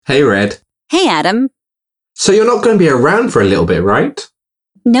Hey, Red. Hey, Adam. So you're not going to be around for a little bit, right?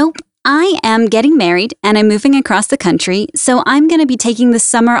 Nope. I am getting married and I'm moving across the country, so I'm going to be taking the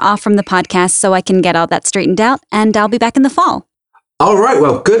summer off from the podcast so I can get all that straightened out, and I'll be back in the fall. All right,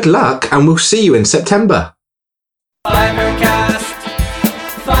 well, good luck, and we'll see you in September. Fibercast,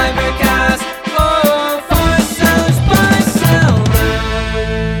 oh, for sellers by sellers.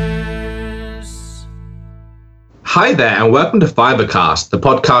 Hi there, and welcome to Fibercast, the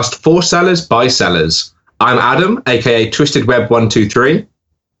podcast for sellers by sellers. I'm Adam, aka Twisted Web 123.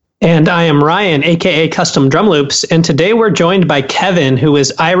 And I am Ryan, aka Custom Drum Loops, and today we're joined by Kevin, who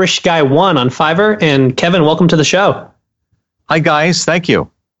is Irish Guy 1 on Fiverr. And Kevin, welcome to the show. Hi guys, thank you.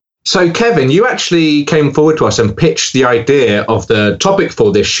 So Kevin, you actually came forward to us and pitched the idea of the topic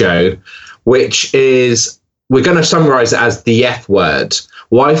for this show, which is, we're going to summarize it as the F word,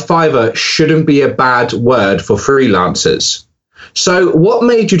 why Fiverr shouldn't be a bad word for freelancers. So what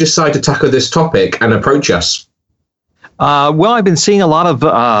made you decide to tackle this topic and approach us? Well, I've been seeing a lot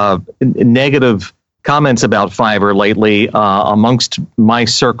of negative comments about Fiverr lately amongst my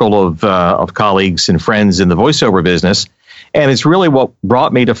circle of colleagues and friends in the voiceover business, and it's really what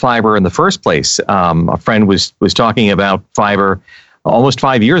brought me to Fiverr in the first place. A friend was talking about Fiverr almost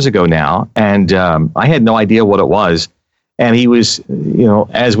 5 years ago now, and I had no idea what it was. And he was,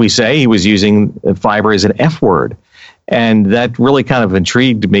 as we say, he was using Fiverr as an F word. And that really kind of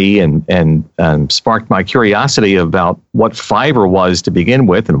intrigued me and sparked my curiosity about what Fiverr was to begin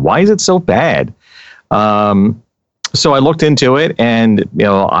with and why is it so bad. So I looked into it, and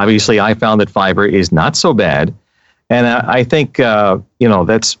obviously I found that Fiverr is not so bad. And I think I've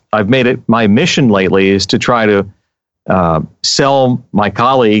made it my mission lately is to try to sell my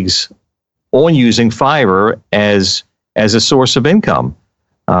colleagues on using Fiverr as a source of income.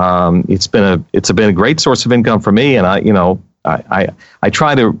 It's been a great source of income for me, and I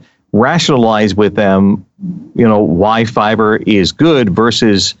try to rationalize with them, why Fiverr is good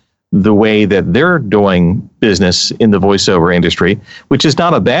versus the way that they're doing business in the voiceover industry, which is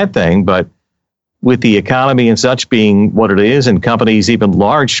not a bad thing, but with the economy and such being what it is, and companies, even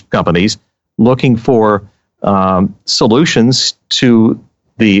large companies, looking for solutions to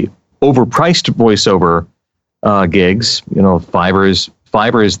the overpriced voiceover gigs,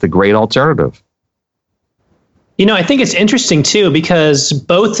 Fiverr is the great alternative. I think it's interesting too, because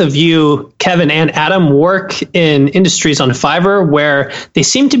both of you, Kevin and Adam, work in industries on Fiverr where they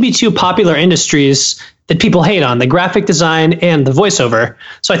seem to be two popular industries that people hate on, the graphic design and the voiceover.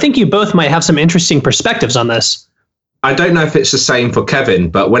 So I think you both might have some interesting perspectives on this. I don't know if it's the same for Kevin,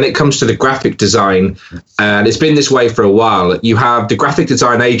 but when it comes to the graphic design, and it's been this way for a while, you have the graphic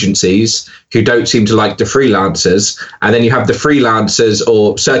design agencies who don't seem to like the freelancers, and then you have the freelancers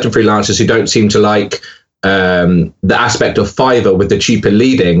or certain freelancers who don't seem to like the aspect of Fiverr with the cheaper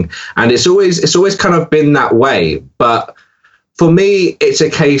leading. And it's always kind of been that way. But for me, it's a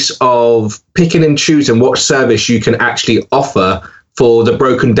case of picking and choosing what service you can actually offer for the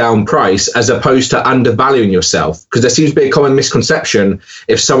broken down price, as opposed to undervaluing yourself. Because there seems to be a common misconception,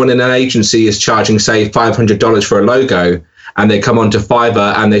 if someone in an agency is charging, say, $500 for a logo, and they come onto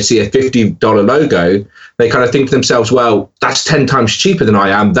Fiverr and they see a $50 logo, they kind of think to themselves, well, that's 10 times cheaper than I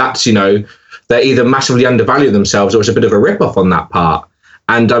am. That's, they're either massively undervalue themselves or it's a bit of a rip-off on that part.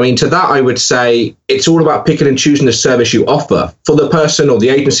 And I mean, to that, I would say it's all about picking and choosing the service you offer. For the person or the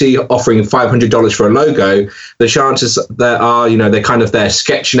agency offering $500 for a logo, the chances there are, they're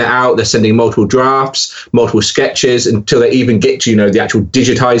sketching it out. They're sending multiple drafts, multiple sketches until they even get to, the actual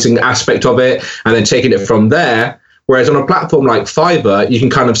digitizing aspect of it and then taking it from there. Whereas on a platform like Fiverr, you can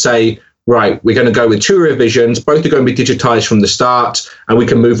kind of say, right, we're going to go with 2 revisions. Both are going to be digitized from the start, and we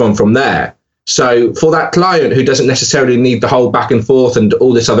can move on from there. So for that client who doesn't necessarily need the whole back and forth and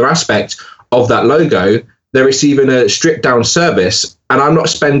all this other aspect of that logo, they're receiving a stripped down service. And I'm not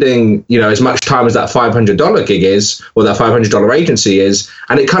spending, as much time as that $500 gig is, or that $500 agency is,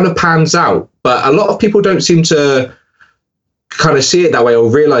 and it kind of pans out. But a lot of people don't seem to kind of see it that way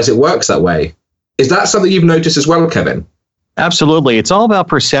or realize it works that way. Is that something you've noticed as well, Kevin? Absolutely. It's all about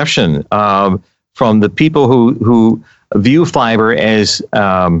perception from the people who view Fiverr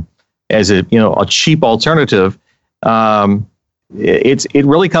as a cheap alternative. It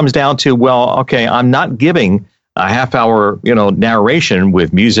really comes down to, well, okay, I'm not giving a half hour narration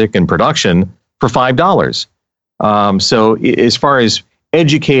with music and production for $5. So as far as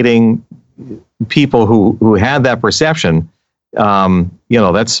educating people who have that perception,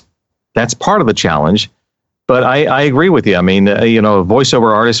 that's part of the challenge. But I agree with you. I mean,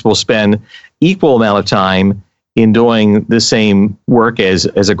 voiceover artists will spend equal amount of time in doing the same work as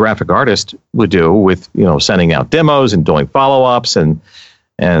a graphic artist would do with, sending out demos and doing follow-ups and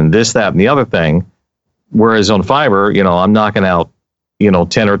and this, that, and the other thing. Whereas on Fiverr, I'm knocking out,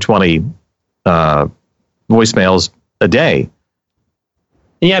 10 or 20 voicemails a day.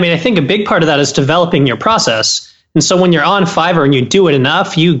 Yeah, I think a big part of that is developing your process. And so when you're on Fiverr and you do it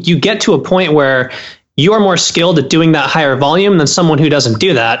enough, you get to a point where you're more skilled at doing that higher volume than someone who doesn't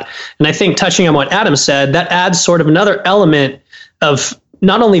do that. And I think, touching on what Adam said, that adds sort of another element of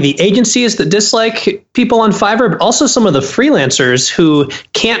not only the agencies that dislike people on Fiverr, but also some of the freelancers who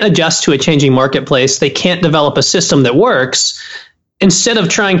can't adjust to a changing marketplace. They can't develop a system that works. Instead of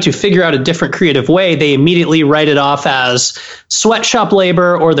trying to figure out a different creative way, they immediately write it off as sweatshop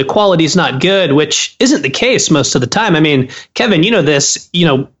labor or the quality's not good, which isn't the case most of the time. Kevin, this,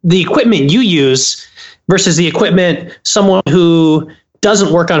 the equipment you use versus the equipment someone who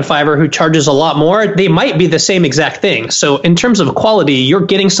doesn't work on Fiverr, who charges a lot more, they might be the same exact thing. So in terms of quality, you're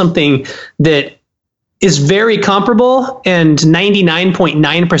getting something that is very comparable, and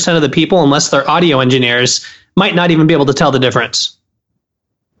 99.9% of the people, unless they're audio engineers, might not even be able to tell the difference.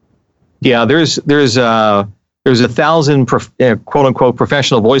 Yeah, there's 1,000 quote unquote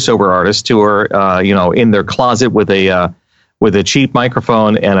professional voiceover artists who are in their closet with a cheap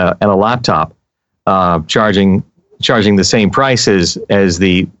microphone and a laptop, charging the same price as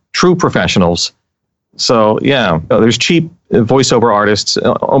the true professionals. So yeah, there's cheap voiceover artists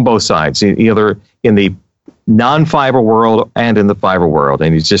on both sides, either in the non-Fiverr world and in the Fiverr world,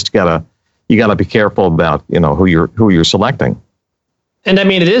 and you gotta be careful about who you're selecting. And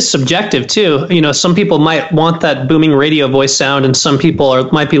it is subjective too. Some people might want that booming radio voice sound, and some people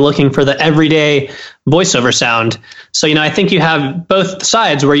might be looking for the everyday voiceover sound. So, I think you have both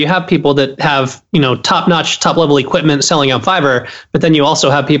sides, where you have people that have, top-notch, top-level equipment selling on Fiverr, but then you also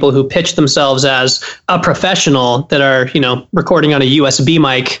have people who pitch themselves as a professional that are, recording on a USB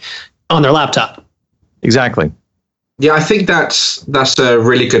mic on their laptop. Exactly. Yeah, I think that's a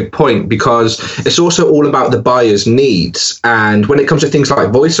really good point, because it's also all about the buyer's needs. And when it comes to things like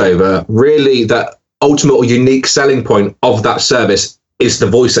voiceover, really the ultimate or unique selling point of that service is the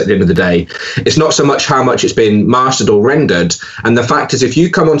voice at the end of the day. It's not so much how much it's been mastered or rendered. And the fact is, if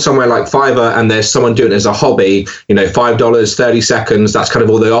you come on somewhere like Fiverr and there's someone doing it as a hobby, $5, 30 seconds, that's kind of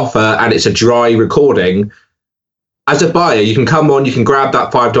all they offer, and it's a dry recording, as a buyer, you can come on, you can grab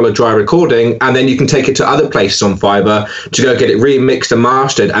that $5 dry recording, and then you can take it to other places on Fiverr to go get it remixed and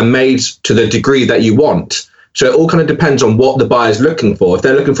mastered and made to the degree that you want. So it all kind of depends on what the buyer's looking for. If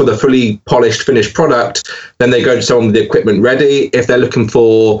they're looking for the fully polished, finished product, then they go to someone with the equipment ready. If they're looking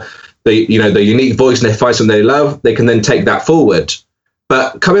for the unique voice and they find something they love, they can then take that forward.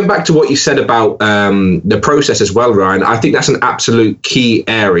 But coming back to what you said about the process as well, Ryan, I think that's an absolute key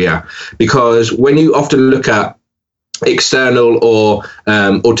area, because when you often look at external or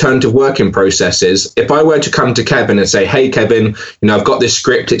alternative working processes, if I were to come to Kevin and say, hey, Kevin, I've got this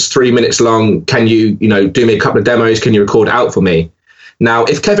script, it's 3 minutes long, can you, do me a couple of demos, can you record it out for me? Now,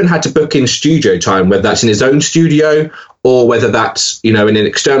 if Kevin had to book in studio time, whether that's in his own studio or whether that's, in an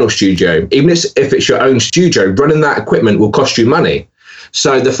external studio, even if it's your own studio, running that equipment will cost you money.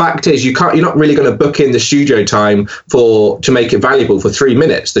 So the fact is, you're not really going to book in the studio time to make it valuable for 3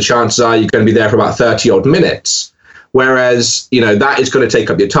 minutes. The chances are you're going to be there for about 30 odd minutes. Whereas, that is going to take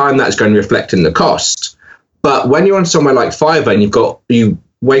up your time, that's going to reflect in the cost. But when you're on somewhere like Fiverr and you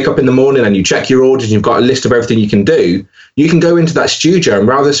wake up in the morning and you check your orders and you've got a list of everything you can do, you can go into that studio, and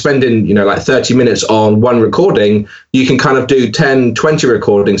rather than spending, 30 minutes on one recording, you can kind of do 10, 20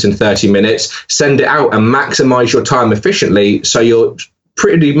 recordings in 30 minutes, send it out and maximize your time efficiently. So you're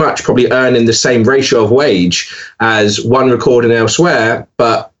pretty much probably earning the same ratio of wage as one recording elsewhere,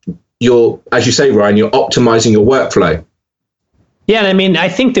 but as you say, Ryan, you're optimizing your workflow. Yeah, and I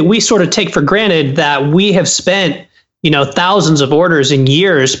think that we sort of take for granted that we have spent, thousands of orders in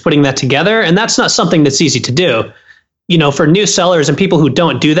years putting that together, and that's not something that's easy to do. For new sellers and people who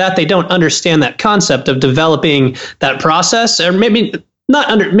don't do that, they don't understand that concept of developing that process, or maybe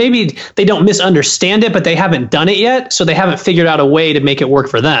they don't misunderstand it, but they haven't done it yet. So they haven't figured out a way to make it work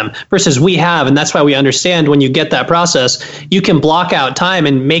for them, versus we have. And that's why we understand when you get that process, you can block out time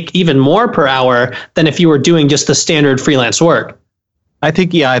and make even more per hour than if you were doing just the standard freelance work. I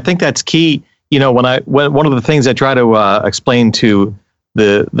think that's key. One of the things I try to explain to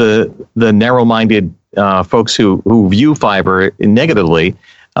the narrow-minded folks who view Fiverr negatively,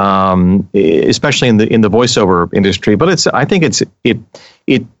 especially in the voiceover industry, but I think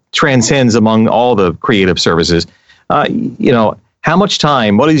it transcends among all the creative services. How much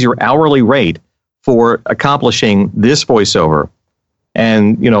time? What is your hourly rate for accomplishing this voiceover?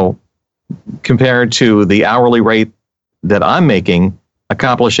 And compared to the hourly rate that I'm making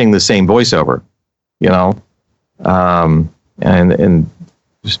accomplishing the same voiceover, and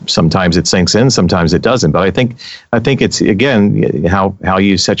sometimes it sinks in, sometimes it doesn't. But I think it's, again, how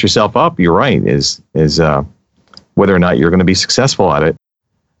you set yourself up. You're right, is whether or not you're going to be successful at it.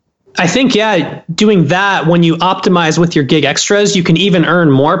 I think, yeah, doing that, when you optimize with your gig extras, you can even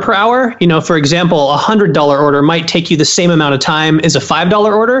earn more per hour. For example, a $100 order might take you the same amount of time as a $5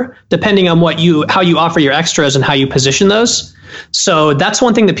 order, depending on how you offer your extras and how you position those. So that's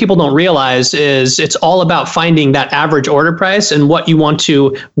one thing that people don't realize, is it's all about finding that average order price and what you want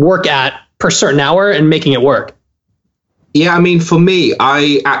to work at per certain hour and making it work. Yeah, I mean, for me,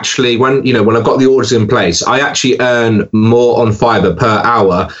 I actually, when I've got the orders in place, I actually earn more on Fiverr per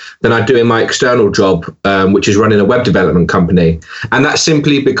hour than I do in my external job, which is running a web development company. And that's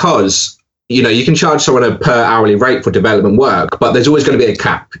simply because, you can charge someone a per hourly rate for development work, but there's always going to be a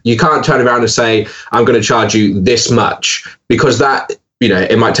cap. You can't turn around and say, I'm going to charge you this much, because that,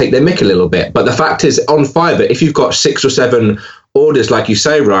 it might take their mick a little bit. But the fact is, on Fiverr, if you've got 6 or 7 orders, like you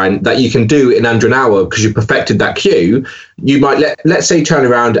say, Ryan, that you can do in under an hour because you perfected that queue, you might let's say turn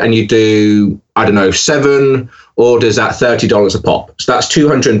around and you do, 7 orders at $30 a pop. So that's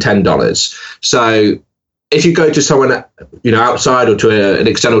 $210. So if you go to someone, outside or to an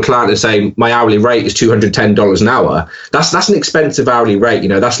external client and say, my hourly rate is $210 an hour, that's an expensive hourly rate.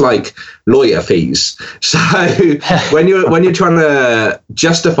 That's like lawyer fees. So when you're trying to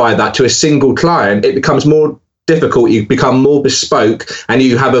justify that to a single client, it becomes more difficult. You become more bespoke, and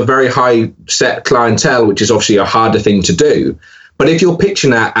you have a very high set clientele, which is obviously a harder thing to do. But if you're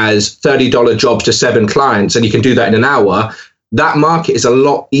pitching that as $30 jobs to 7 clients, and you can do that in an hour, that market is a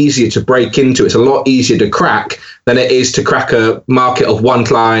lot easier to break into. It's a lot easier to crack than it is to crack a market of one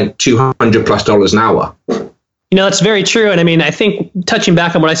client, $200+ an hour. That's very true. And I mean, I think, touching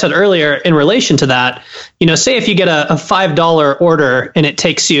back on what I said earlier in relation to that, say if you get a $5 order and it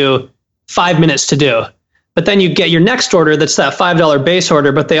takes you 5 minutes to do, but then you get your next order that's that $5 base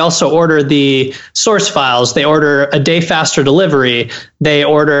order, but they also order the source files. They order a day faster delivery. They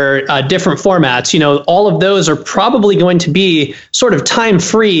order different formats. All of those are probably going to be sort of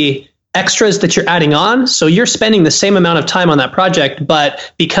time-free extras that you're adding on. So you're spending the same amount of time on that project,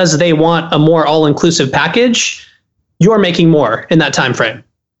 but because they want a more all-inclusive package, you're making more in that time frame.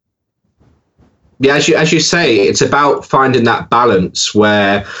 Yeah, as you say, it's about finding that balance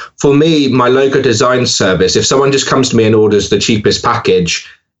where, for me, my logo design service, if someone just comes to me and orders the cheapest package,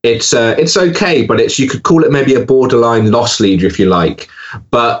 it's okay, but you could call it maybe a borderline loss leader, if you like.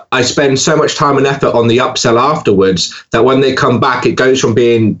 But I spend so much time and effort on the upsell afterwards that when they come back, it goes from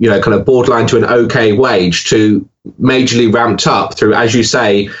being, kind of borderline to an okay wage to majorly ramped up through, as you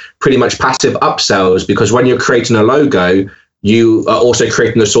say, pretty much passive upsells, because when you're creating a logo, you are also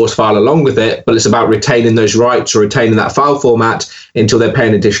creating the source file along with it, but it's about retaining those rights or retaining that file format until they're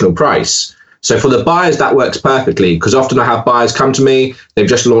paying additional price. So for the buyers, that works perfectly, because often I have buyers come to me, they've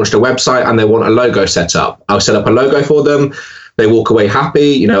just launched a website and they want a logo set up. I'll set up a logo for them. They walk away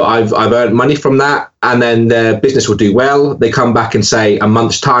happy. I've earned money from that, and then their business will do well. They come back and say a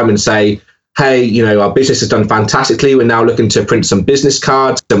month's time and say, hey, our business has done fantastically. We're now looking to print some business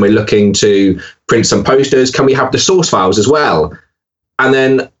cards and we're looking to print some posters. Can we have the source files as well? And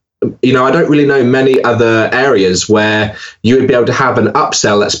then, I don't really know many other areas where you would be able to have an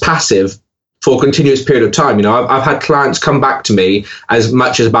upsell that's passive for a continuous period of time. I've had clients come back to me as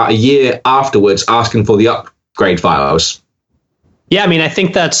much as about a year afterwards asking for the upgrade files. Yeah, I mean, I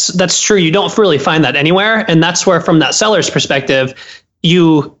think that's true. You don't really find that anywhere. And that's where, from that seller's perspective,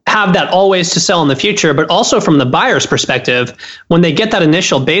 you have that always to sell in the future, but also from the buyer's perspective, when they get that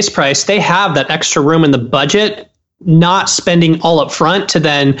initial base price, they have that extra room in the budget, not spending all up front to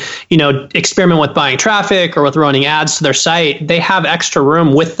then, experiment with buying traffic or with running ads to their site. They have extra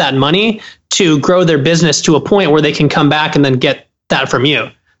room with that money to grow their business to a point where they can come back and then get that from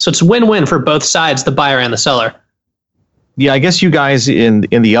you. So it's win-win for both sides, the buyer and the seller. Yeah, I guess you guys in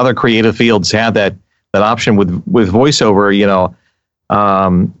the other creative fields have that option with voiceover.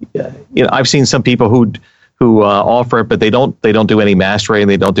 I've seen some people who offer it, but they don't do any mastering,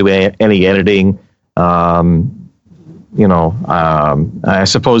 they don't do any editing. I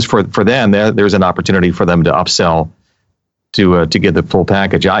suppose for them there's an opportunity for them to upsell to get the full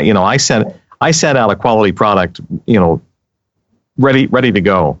package. I sent out a quality product, ready to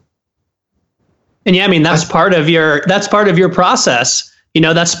go. And yeah, I mean, that's part of your process.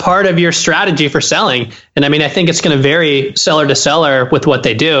 That's part of your strategy for selling. And I mean, I think it's going to vary seller to seller with what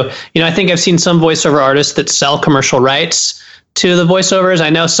they do. I think I've seen some voiceover artists that sell commercial rights to the voiceovers. I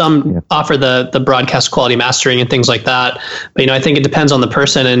know some offer the broadcast quality mastering and things like that. But, I think it depends on the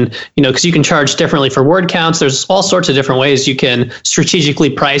person, and, because you can charge differently for word counts. There's all sorts of different ways you can strategically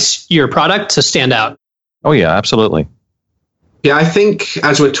price your product to stand out. Oh, yeah, absolutely. Yeah, I think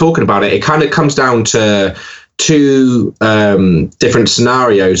as we're talking about it, it kind of comes down to two different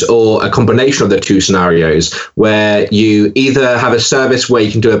scenarios, or a combination of the two scenarios, where you either have a service where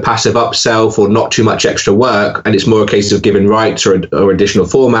you can do a passive upsell for not too much extra work, and it's more a case of giving rights or additional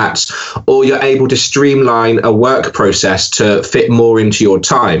formats, or you're able to streamline a work process to fit more into your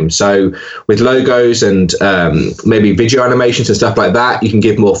time. So with logos and maybe video animations and stuff like that, you can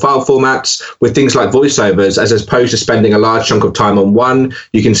give more file formats. With things like voiceovers, as opposed to spending a large chunk of time on one,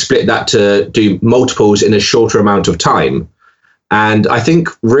 you can split that to do multiples in a shorter amount of time. And I think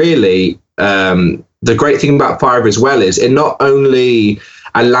really the great thing about Fiverr as well is it not only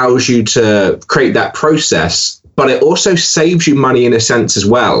allows you to create that process, but it also saves you money in a sense as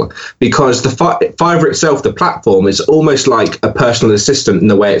well, because the Fiverr itself, the platform, is almost like a personal assistant in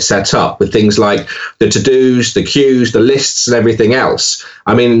the way it's set up, with things like the to-dos, the queues, the lists, and everything else.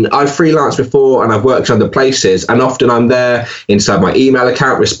 I mean, I've freelanced before and I've worked in other places, and often I'm there inside my email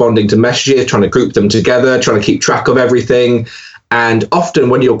account responding to messages, trying to group them together, trying to keep track of everything. And often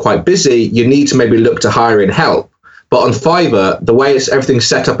when you're quite busy, you need to maybe look to hire in help. But on Fiverr, the way everything's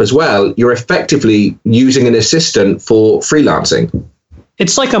set up as well, you're effectively using an assistant for freelancing.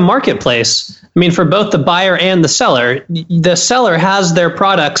 It's like a marketplace. I mean, for both the buyer and the seller has their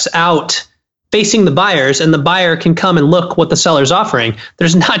products out facing the buyers, and the buyer can come and look what the seller's offering.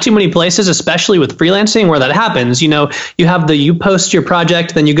 There's not too many places, especially with freelancing, where that happens. You know, you post your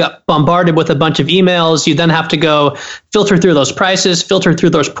project, then you got bombarded with a bunch of emails. You then have to go filter through those prices, filter through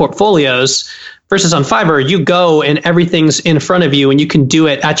those portfolios. Versus on Fiverr, you go and everything's in front of you and you can do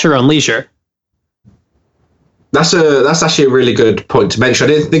it at your own leisure. That's actually a really good point to mention.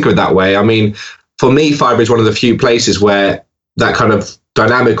 I didn't think of it that way. I mean, for me, Fiverr is one of the few places where that kind of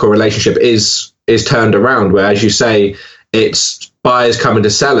dynamic or relationship is turned around, where, as you say, it's buyers coming to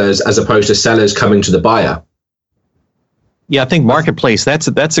sellers as opposed to sellers coming to the buyer. Yeah, I think marketplace, that's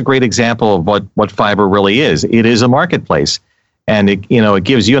a great example of what Fiverr really is. It is a marketplace, and it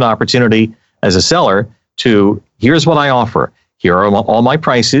gives you an opportunity as a seller to, here's what I offer. Here are all my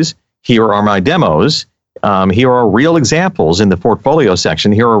prices. Here are my demos. Here are real examples in the portfolio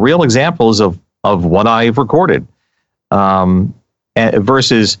section. Here are real examples of what I've recorded.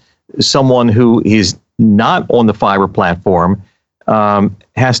 Versus someone who is not on the Fiverr platform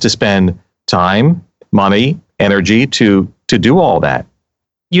has to spend time, money, energy to do all that.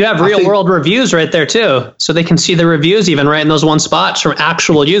 You have real world reviews right there too, so they can see the reviews even right in those one spots from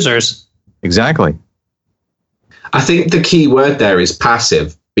actual users. Exactly. I think the key word there is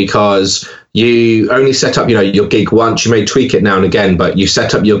passive, because you only set up, your gig once. You may tweak it now and again, but you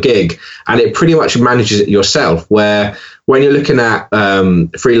set up your gig and it pretty much manages it yourself. Where when you're looking at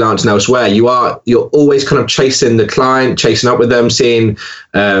freelance and elsewhere, you're always kind of chasing the client, chasing up with them, seeing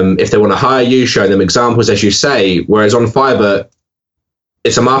if they want to hire you, showing them examples, as you say. Whereas on Fiverr,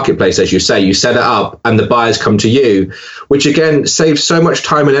 it's a marketplace, as you say. You set it up and the buyers come to you, which again saves so much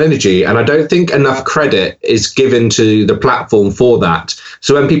time and energy. And I don't think enough credit is given to the platform for that.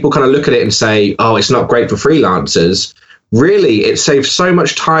 So when people kind of look at it and say, oh, it's not great for freelancers, really, it saves so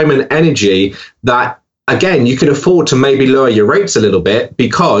much time and energy that, again, you can afford to maybe lower your rates a little bit,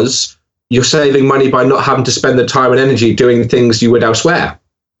 because you're saving money by not having to spend the time and energy doing things you would elsewhere.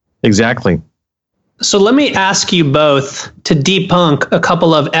 Exactly. So let me ask you both to debunk a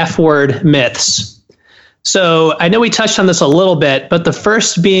couple of F-word myths. So I know we touched on this a little bit, but the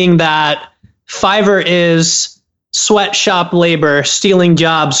first being that Fiverr is sweatshop labor stealing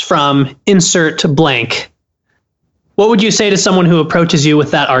jobs from insert blank. What would you say to someone who approaches you with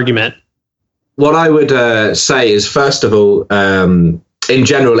that argument? What I would say is, first of all, in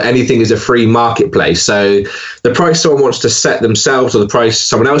general, anything is a free marketplace. So the price someone wants to set themselves, or the price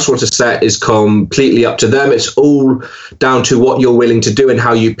someone else wants to set, is completely up to them. It's all down to what you're willing to do and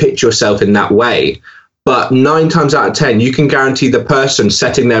how you pitch yourself in that way. But 9 times out of 10, you can guarantee the person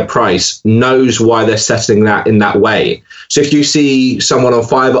setting their price knows why they're setting that in that way. So if you see someone on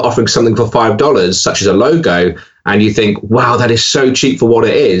Fiverr offering something for $5, such as a logo, and you think, wow, that is so cheap for what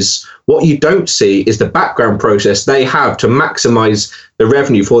it is, what you don't see is the background process they have to maximize the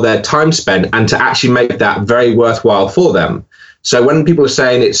revenue for their time spent and to actually make that very worthwhile for them. So when people are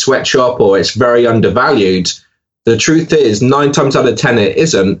saying it's sweatshop or it's very undervalued, the truth is 9 times out of 10 it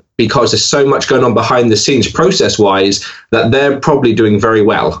isn't, because there's so much going on behind the scenes process-wise that they're probably doing very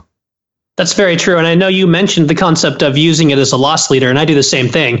well. That's very true. And I know you mentioned the concept of using it as a loss leader, and I do the same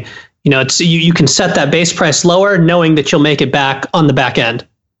thing. You know, you can set that base price lower knowing that you'll make it back on the back end.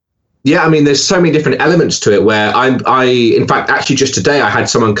 Yeah, I mean, there's so many different elements to it where in fact, actually just today I had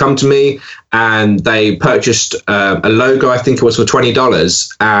someone come to me and they purchased a logo, I think it was for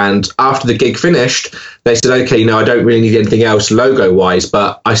 $20. And after the gig finished, they said, okay, I don't really need anything else logo wise,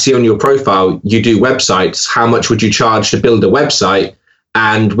 but I see on your profile, you do websites. How much would you charge to build a website?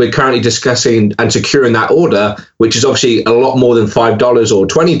 And we're currently discussing and securing that order, which is obviously a lot more than $5 or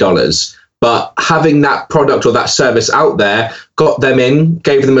 $20. But having that product or that service out there got them in,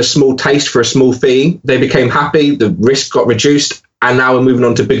 gave them a small taste for a small fee. They became happy, the risk got reduced, and now we're moving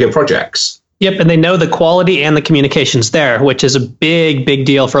on to bigger projects. Yep, and they know the quality and the communications there, which is a big, big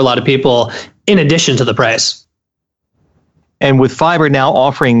deal for a lot of people, in addition to the price. And with Fiverr now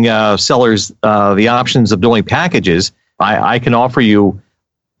offering sellers the options of doing packages, I can offer you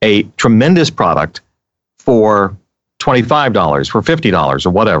a tremendous product for $25, for $50 or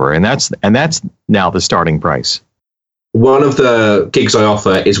whatever. And that's now the starting price. One of the gigs I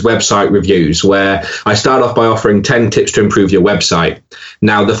offer is website reviews, where I start off by offering 10 tips to improve your website.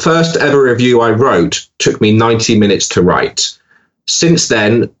 Now, the first ever review I wrote took me 90 minutes to write. Since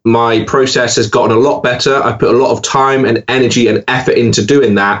then, my process has gotten a lot better. I put a lot of time and energy and effort into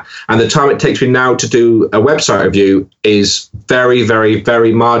doing that. And the time it takes me now to do a website review is very, very,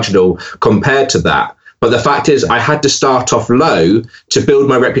 very marginal compared to that. But the fact is, I had to start off low to build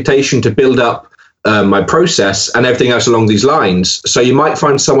my reputation, to build up my process and everything else along these lines. So you might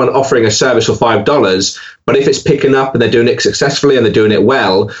find someone offering a service for $5, but if it's picking up and they're doing it successfully and they're doing it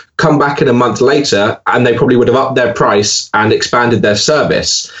well, come back in a month later and they probably would have upped their price and expanded their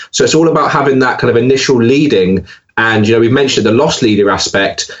service. So it's all about having that kind of initial leading. And, we've mentioned the loss leader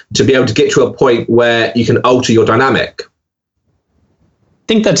aspect to be able to get to a point where you can alter your dynamic.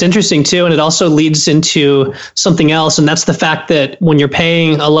 I think that's interesting too, and it also leads into something else, and that's the fact that when you're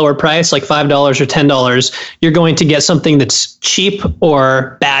paying a lower price, like $5 or $10, you're going to get something that's cheap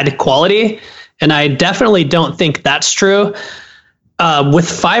or bad quality, and I definitely don't think that's true. With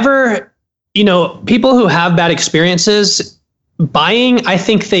Fiverr, people who have bad experiences buying, I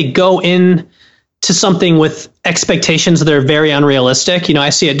think they go in to something with expectations that are very unrealistic. I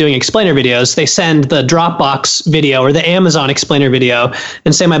see it doing explainer videos. They send the Dropbox video or the Amazon explainer video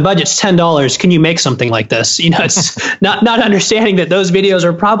and say, my budget's $10. Can you make something like this? It's not understanding that those videos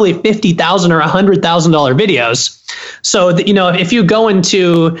are probably $50,000 or $100,000 videos. So, if you go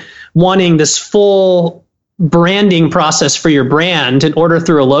into wanting this full branding process for your brand and order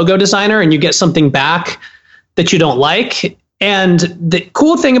through a logo designer and you get something back that you don't like. And the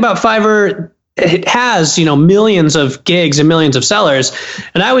cool thing about Fiverr, it has, millions of gigs and millions of sellers.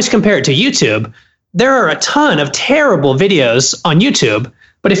 And I always compare it to YouTube. There are a ton of terrible videos on YouTube.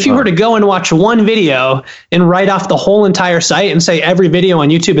 But if you were to go and watch one video and write off the whole entire site and say every video on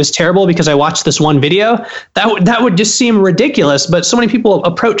YouTube is terrible because I watched this one video, that would just seem ridiculous. But so many people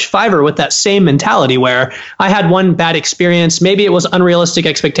approach Fiverr with that same mentality where I had one bad experience. Maybe it was unrealistic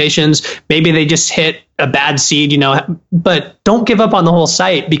expectations. Maybe they just hit a bad seed, but don't give up on the whole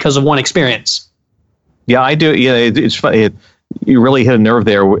site because of one experience. Yeah, I do. Yeah, it's funny. You really hit a nerve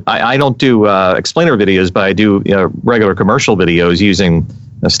there. I don't do explainer videos, but I do regular commercial videos using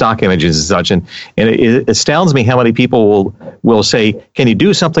stock images and such. And it astounds me how many people will say, can you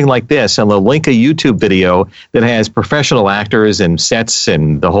do something like this? And they'll link a YouTube video that has professional actors and sets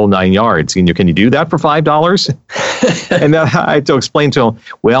and the whole 9 yards. And can you do that for $5? And then I have to explain to them,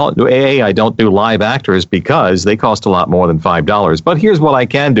 well, I don't do live actors because they cost a lot more than $5. But here's what I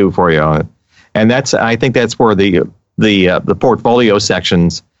can do for you. And I think that's where the portfolio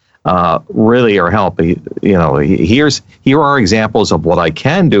sections really are helping. Here are examples of what I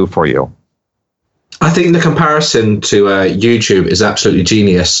can do for you. I think the comparison to YouTube is absolutely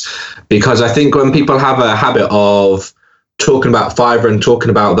genius, because I think when people have a habit of talking about Fiverr and talking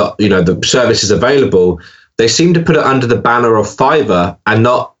about the services available, they seem to put it under the banner of Fiverr and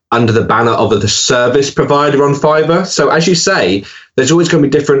not under the banner of the service provider on Fiverr. So as you say, there's always going to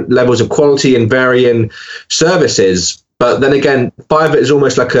be different levels of quality and varying services. But then again, Fiverr is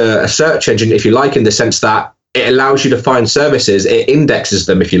almost like a search engine, if you like, in the sense that it allows you to find services, it indexes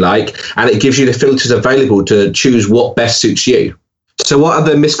them, if you like, and it gives you the filters available to choose what best suits you. So what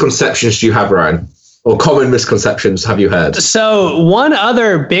other misconceptions do you have, Ryan? Or common misconceptions have you heard? So one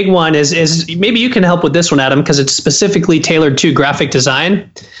other big one is maybe you can help with this one, Adam, because it's specifically tailored to graphic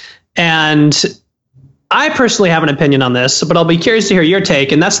design. And I personally have an opinion on this, but I'll be curious to hear your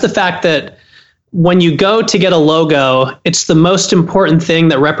take. And that's the fact that when you go to get a logo, it's the most important thing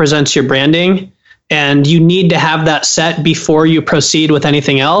that represents your branding. And you need to have that set before you proceed with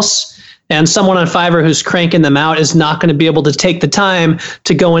anything else. And someone on Fiverr who's cranking them out is not going to be able to take the time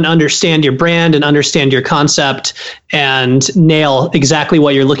to go and understand your brand and understand your concept and nail exactly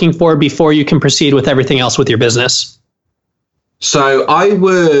what you're looking for before you can proceed with everything else with your business. So I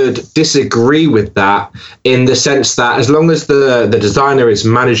would disagree with that in the sense that as long as the designer is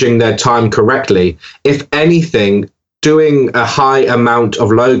managing their time correctly, if anything, doing a high amount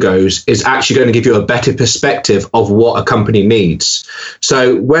of logos is actually going to give you a better perspective of what a company needs.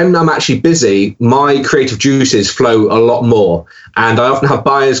 So when I'm actually busy, my creative juices flow a lot more. And I often have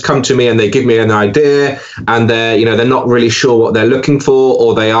buyers come to me and they give me an idea and they're not really sure what they're looking for,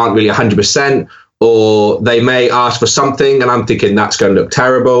 or they aren't really 100%, or they may ask for something and I'm thinking that's going to look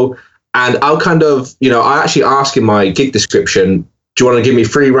terrible. And I'll kind of, I actually ask in my gig description, do you want to give me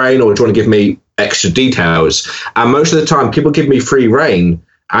free reign or do you want to give me extra details? And most of the time people give me free reign.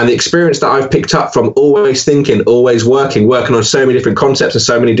 And the experience that I've picked up from always thinking, always working on so many different concepts and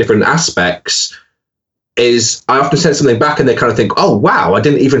so many different aspects is I often send something back and they kind of think, oh, wow, I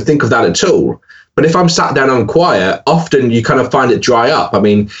didn't even think of that at all. But if I'm sat down and quiet, often you kind of find it dry up. I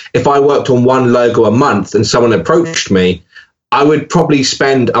mean, if I worked on one logo a month and someone approached me, I would probably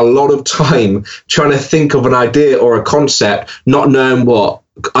spend a lot of time trying to think of an idea or a concept, not knowing what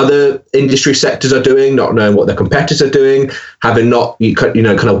other industry sectors are doing, not knowing what their competitors are doing, having not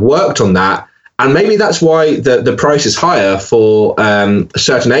kind of worked on that. And maybe that's why the price is higher for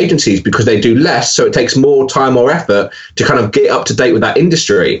certain agencies, because they do less. So it takes more time or effort to kind of get up to date with that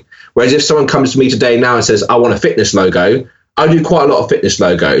industry. Whereas if someone comes to me today now and says, I want a fitness logo, I do quite a lot of fitness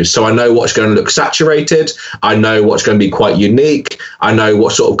logos. So I know what's going to look saturated. I know what's going to be quite unique. I know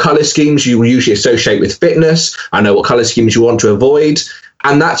what sort of color schemes you usually associate with fitness. I know what color schemes you want to avoid.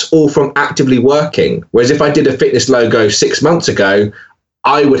 And that's all from actively working. Whereas if I did a fitness logo 6 months ago,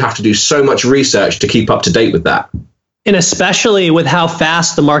 I would have to do so much research to keep up to date with that. And especially with how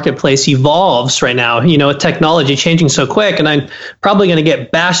fast the marketplace evolves right now, with technology changing so quick. And I'm probably going to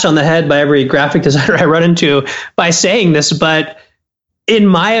get bashed on the head by every graphic designer I run into by saying this, but in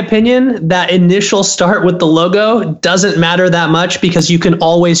my opinion, that initial start with the logo doesn't matter that much because you can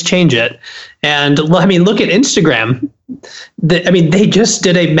always change it. And I mean, look at Instagram. They just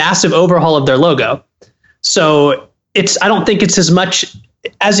did a massive overhaul of their logo. So I don't think it's as much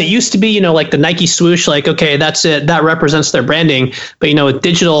as it used to be, like the Nike swoosh, like, okay, that's it. That represents their branding. But, with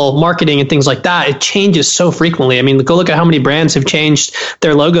digital marketing and things like that, it changes so frequently. I mean, go look at how many brands have changed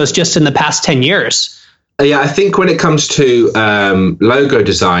their logos just in the past 10 years. Yeah, I think when it comes to logo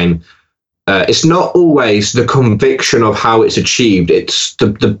design, it's not always the conviction of how it's achieved. It's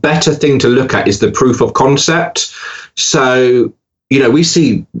the better thing to look at is the proof of concept. So, we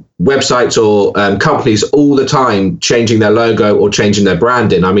see websites or companies all the time changing their logo or changing their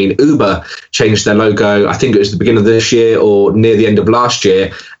branding. I mean, Uber changed their logo, I think it was the beginning of this year or near the end of last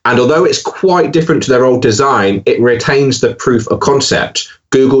year. And although it's quite different to their old design, it retains the proof of concept.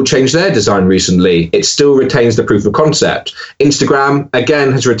 Google changed their design recently. It still retains the proof of concept. Instagram,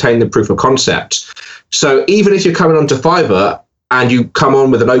 again, has retained the proof of concept. So even if you're coming onto Fiverr and you come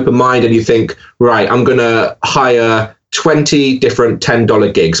on with an open mind and you think, right, I'm going to hire 20 different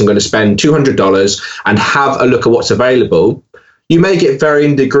 $10 gigs. I'm going to spend $200 and have a look at what's available. You may get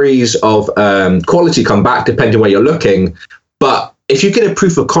varying degrees of quality come back depending where you're looking. But if you get a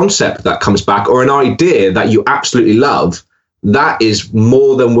proof of concept that comes back or an idea that you absolutely love, that is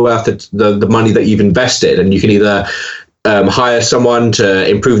more than worth the money that you've invested. And you can either hire someone to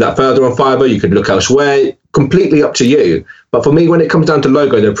improve that further on Fiverr. You could look elsewhere. Completely up to you. But for me, when it comes down to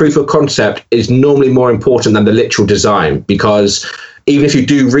logo, the proof of concept is normally more important than the literal design, because even if you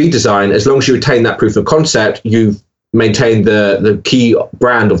do redesign, as long as you retain that proof of concept, you've maintained the key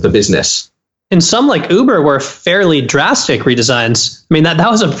brand of the business. And some like Uber were fairly drastic redesigns. I mean, that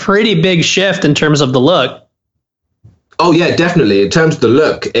was a pretty big shift in terms of the look. Oh, yeah, definitely. In terms of the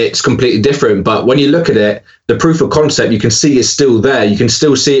look, it's completely different. But when you look at it, the proof of concept, you can see is still there. You can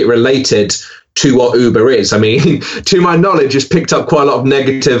still see it related to what Uber is. I mean, to my knowledge, it's picked up quite a lot of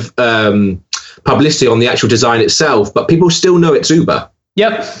negative publicity on the actual design itself, but people still know it's Uber.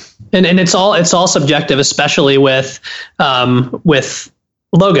 Yep. And it's all subjective, especially with logos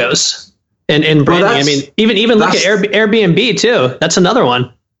and branding. I mean, even look at Airbnb too. That's another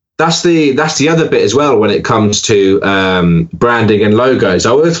one. That's the other bit as well when it comes to branding and logos. I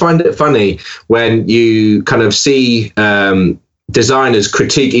always find it funny when you kind of see designers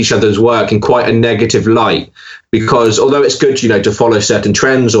critique each other's work in quite a negative light, because although it's good, to follow certain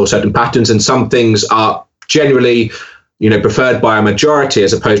trends or certain patterns, and some things are generally, preferred by a majority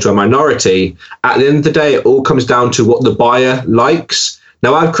as opposed to a minority, at the end of the day, it all comes down to what the buyer likes.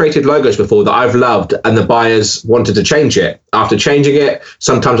 Now, I've created logos before that I've loved and the buyers wanted to change it. After changing it,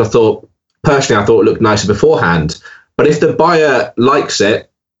 sometimes I thought, personally I thought looked nicer beforehand. But if the buyer likes it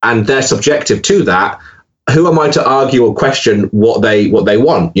and they're subjective to that, who am I to argue or question what they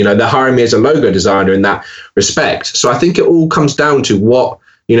want? You know, they're hiring me as a logo designer in that respect. So I think it all comes down to what,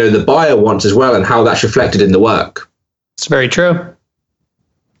 you know, the buyer wants as well and how that's reflected in the work. It's very true.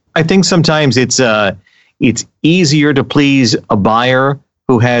 I think sometimes it's easier to please a buyer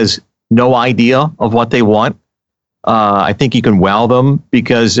who has no idea of what they want. I think you can wow them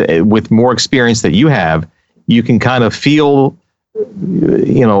because with more experience that you have, you can kind of feel,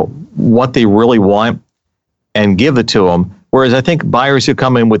 you know, what they really want and give it to them. Whereas I think buyers who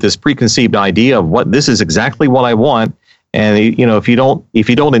come in with this preconceived idea of what this is exactly what I want, and you know, if you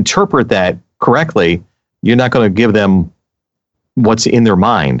don't interpret that correctly, you're not going to give them what's in their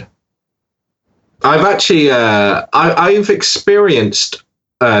mind. I've actually I've experienced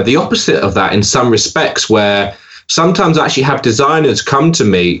the opposite of that in some respects, where sometimes I actually have designers come to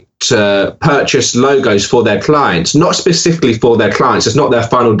me to purchase logos for their clients, not specifically for their clients. It's not their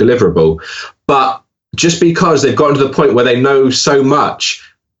final deliverable, but just because they've gotten to the point where they know so much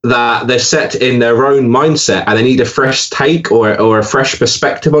that they're set in their own mindset and they need a fresh take or a fresh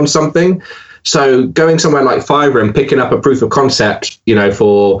perspective on something. So going somewhere like Fiverr and picking up a proof of concept, you know,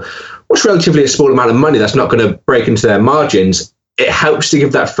 for what's relatively a small amount of money that's not going to break into their margins, it helps to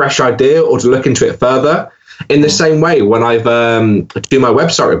give that fresh idea or to look into it further. In the same way, when I've do my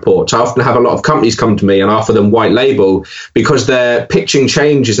website reports, I often have a lot of companies come to me and offer them white label because they're pitching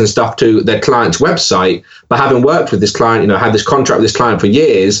changes and stuff to their client's website. But having worked with this client, you know, had this contract with this client for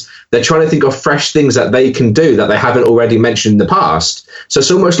years, they're trying to think of fresh things that they can do that they haven't already mentioned in the past. So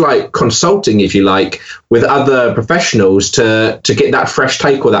it's almost like consulting, if you like, with other professionals to get that fresh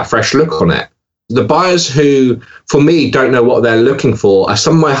take or that fresh look on it. The buyers who, for me, don't know what they're looking for are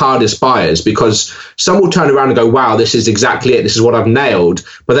some of my hardest buyers, because some will turn around and go, wow, this is exactly it. This is what I've nailed.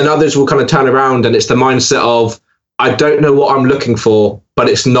 But then others will kind of turn around and it's the mindset of, I don't know what I'm looking for, but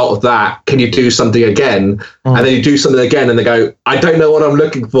it's not that. Can you do something again? And then you do something again and they go, I don't know what I'm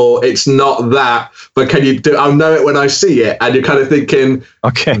looking for. It's not that, but can you do, I'll know it when I see it. And you're kind of thinking,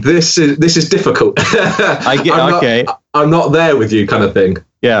 okay, this is difficult. I'm not there with you kind of thing.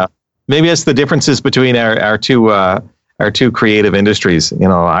 Yeah. Maybe it's the differences between our two creative industries. You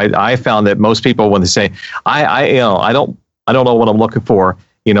know, I found that most people, when they say, I don't know what I'm looking for.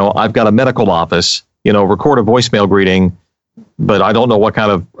 You know, I've got a medical office, you know, record a voicemail greeting, but I don't know what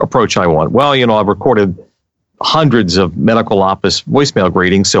kind of approach I want. Well, you know, I've recorded hundreds of medical office voicemail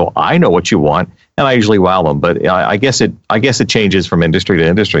greetings, so I know what you want, and I usually wow them. But I guess it changes from industry to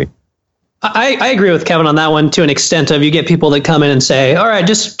industry. I agree with Kevin on that one to an extent of you get people that come in and say, all right,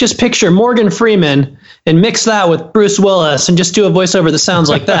 just picture Morgan Freeman and mix that with Bruce Willis and just do a voiceover that sounds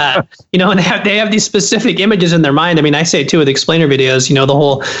like that, you know, and they have these specific images in their mind. I mean, I say too with explainer videos, you know, the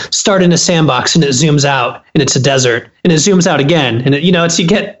whole start in a sandbox and it zooms out and it's a desert and it zooms out again. And, you know,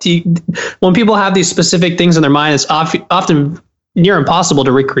 when people have these specific things in their mind, it's often near impossible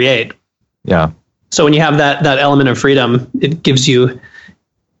to recreate. Yeah. So when you have that element of freedom, it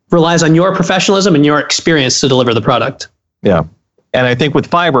relies on your professionalism and your experience to deliver the product. Yeah. And I think with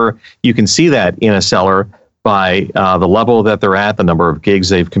Fiverr, you can see that in a seller by the level that they're at, the number of gigs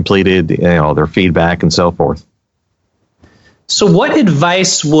they've completed, you know, their feedback and so forth. So what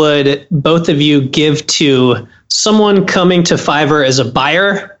advice would both of you give to someone coming to Fiverr as a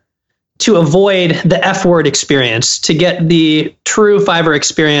buyer to avoid the F word experience, to get the true Fiverr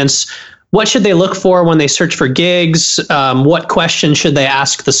experience? What should they look for when they search for gigs? What questions should they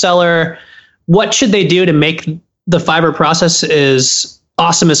ask the seller? What should they do to make the Fiverr process as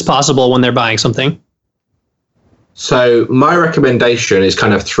awesome as possible when they're buying something? So my recommendation is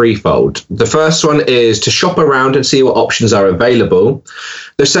kind of threefold. The first one is to shop around and see what options are available.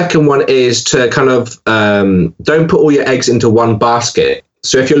 The second one is to kind of don't put all your eggs into one basket.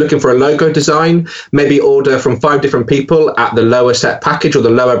 So if you're looking for a logo design, maybe order from 5 different people at the lower set package or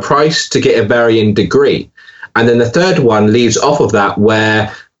the lower price to get a varying degree. And then the third one leaves off of that,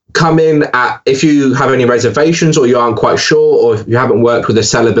 where come in at, if you have any reservations or you aren't quite sure, or if you haven't worked with a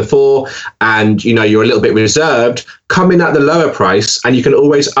seller before and you know you're a little bit reserved, come in at the lower price and you can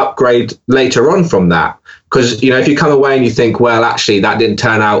always upgrade later on from that. Because, you know, if you come away and you think, well, actually that didn't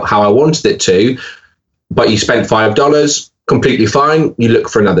turn out how I wanted it to, but you spent $5, completely fine, you look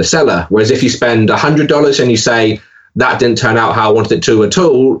for another seller. Whereas if you spend $100 and you say that didn't turn out how I wanted it to at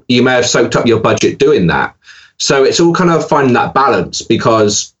all, you may have soaked up your budget doing that. So it's all kind of finding that balance,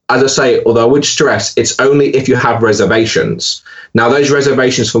 because as I say, although I would stress, it's only if you have reservations. Now those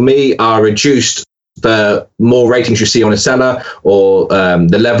reservations for me are reduced the more ratings you see on a seller, or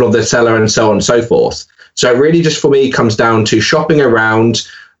the level of the seller, and so on and so forth. So it really just for me comes down to shopping around,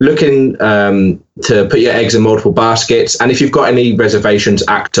 looking to put your eggs in multiple baskets. And if you've got any reservations,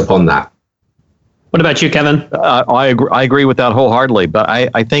 act upon that. What about you, Kevin? I agree with that wholeheartedly. But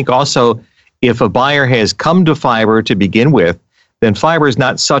I think also if a buyer has come to Fiverr to begin with, then Fiverr is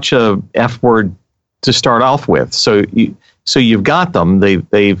not such a F word to start off with. So you've got them.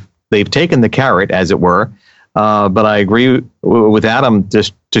 They've taken the carrot, as it were. But I agree with Adam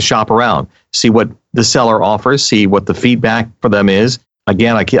just to shop around, see what the seller offers, see what the feedback for them is.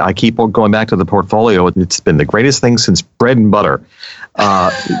 Again, I keep going back to the portfolio. It's been the greatest thing since bread and butter.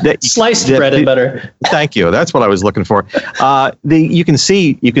 Sliced bread and butter. Thank you. That's what I was looking for. You can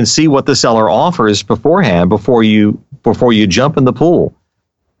see what the seller offers beforehand before you jump in the pool.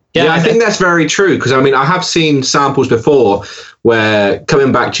 Yeah, I think that's very true, because I mean, I have seen samples before where,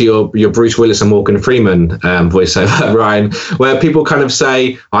 coming back to your Bruce Willis and Morgan Freeman voiceover, Ryan, where people kind of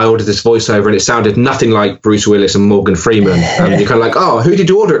say, I ordered this voiceover and it sounded nothing like Bruce Willis and Morgan Freeman. And you're kind of like, oh, who did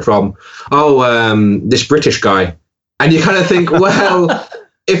you order it from? Oh, this British guy. And you kind of think, well,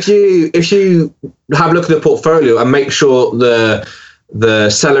 if you have a look at the portfolio and make sure the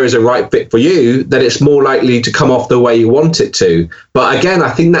seller is a right fit for you, then it's more likely to come off the way you want it to. But again,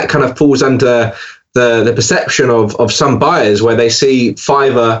 I think that kind of falls under the perception of some buyers, where they see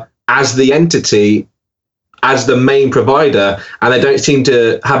Fiverr as the entity, as the main provider, and they don't seem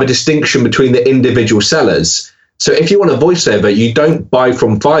to have a distinction between the individual sellers. So if you want a voiceover, you don't buy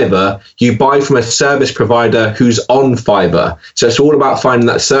from Fiverr, you buy from a service provider who's on Fiverr. So it's all about finding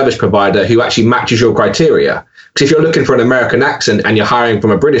that service provider who actually matches your criteria. Because if you're looking for an American accent and you're hiring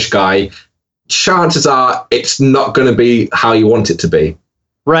from a British guy, chances are it's not going to be how you want it to be.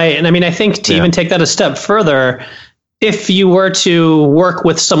 Right. And I mean, I think to even take that a step further, if you were to work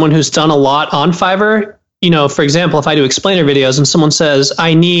with someone who's done a lot on Fiverr, for example, if I do explainer videos and someone says,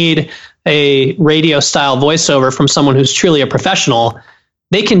 I need a radio style voiceover from someone who's truly a professional,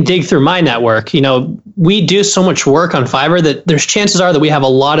 they can dig through my network. We do so much work on Fiverr that there's chances are that we have a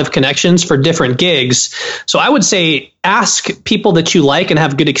lot of connections for different gigs. So I would say ask people that you like and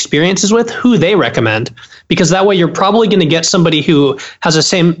have good experiences with who they recommend, because that way you're probably going to get somebody who has a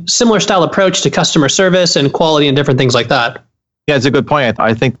similar style approach to customer service and quality and different things like that. Yeah, it's a good point.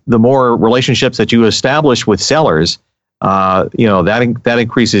 I think the more relationships that you establish with sellers, that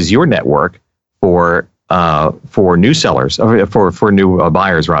increases your network for new sellers, for new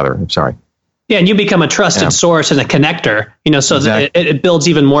buyers, rather. I'm sorry. Yeah, and you become a trusted source and a connector, so exactly. It builds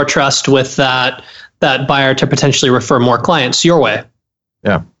even more trust with that buyer to potentially refer more clients your way.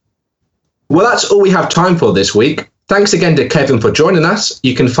 Yeah. Well, that's all we have time for this week. Thanks again to Kevin for joining us.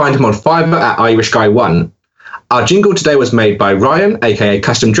 You can find him on Fiverr at IrishGuy1. Our jingle today was made by Ryan, aka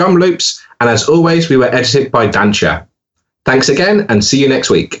Custom Drum Loops, and as always, we were edited by Dancha. Thanks again, and see you next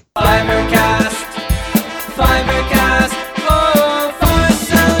week. Fiverr